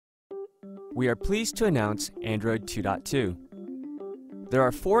We are pleased to announce Android 2.2. There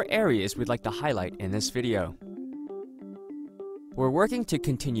are 4 areas we'd like to highlight in this video. We're working to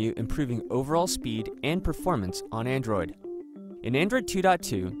continue improving overall speed and performance on Android. In Android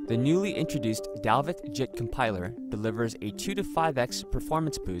 2.2, the newly introduced Dalvik JIT compiler delivers a 2 to 5x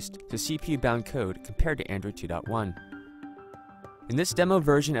performance boost to CPU-bound code compared to Android 2.1. In this demo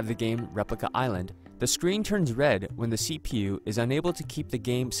version of the game Replica Island, the screen turns red when the CPU is unable to keep the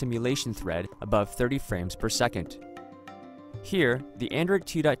game simulation thread above 30 frames per second. Here, the Android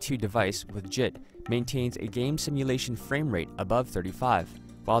 2.2 device with JIT maintains a game simulation frame rate above 35,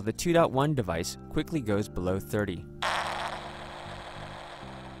 while the 2.1 device quickly goes below 30.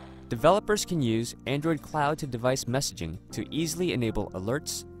 Developers can use Android cloud-to-device messaging to easily enable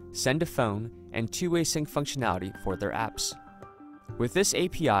alerts, send a phone, and two-way sync functionality for their apps. With this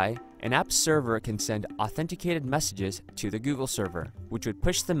API, an app server can send authenticated messages to the Google server, which would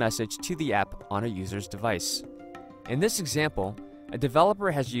push the message to the app on a user's device. In this example, a developer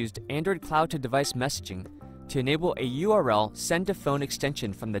has used Android cloud-to-device messaging to enable a URL send-to-phone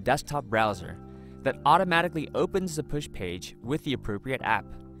extension from the desktop browser that automatically opens the push page with the appropriate app,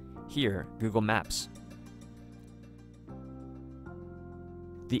 here Google Maps.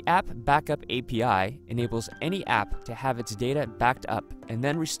 The App Backup API enables any app to have its data backed up and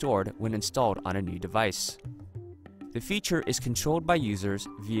then restored when installed on a new device. The feature is controlled by users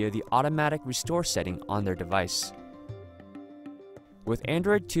via the automatic restore setting on their device. With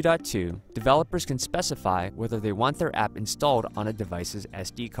Android 2.2, developers can specify whether they want their app installed on a device's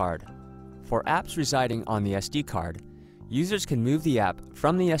SD card. For apps residing on the SD card, users can move the app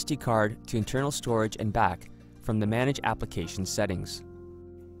from the SD card to internal storage and back from the Manage Applications settings.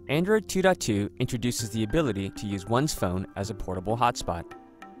 Android 2.2 introduces the ability to use one's phone as a portable hotspot.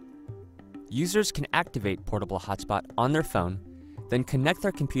 Users can activate portable hotspot on their phone, then connect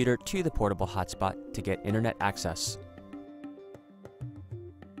their computer to the portable hotspot to get internet access.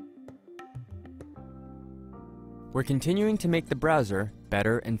 We're continuing to make the browser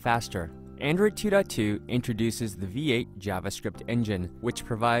better and faster. Android 2.2 introduces the V8 JavaScript engine, which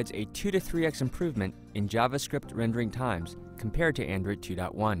provides a 2 to 3x improvement in JavaScript rendering times compared to Android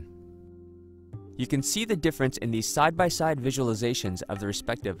 2.1. You can see the difference in these side-by-side visualizations of the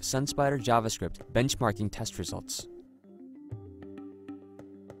respective SunSpider JavaScript benchmarking test results.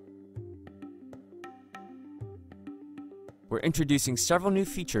 We're introducing several new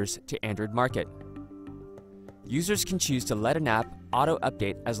features to Android Market. Users can choose to let an app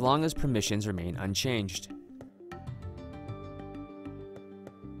auto-update as long as permissions remain unchanged.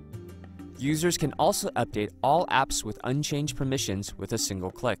 Users can also update all apps with unchanged permissions with a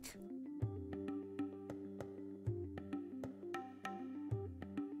single click.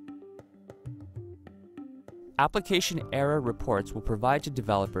 Application error reports will provide to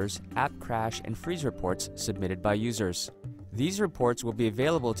developers app crash and freeze reports submitted by users. These reports will be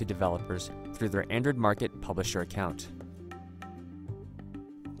available to developers through their Android Market publisher account.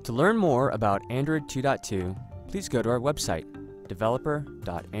 To learn more about Android 2.2, please go to our website,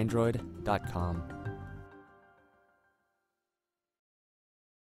 developer.android.com.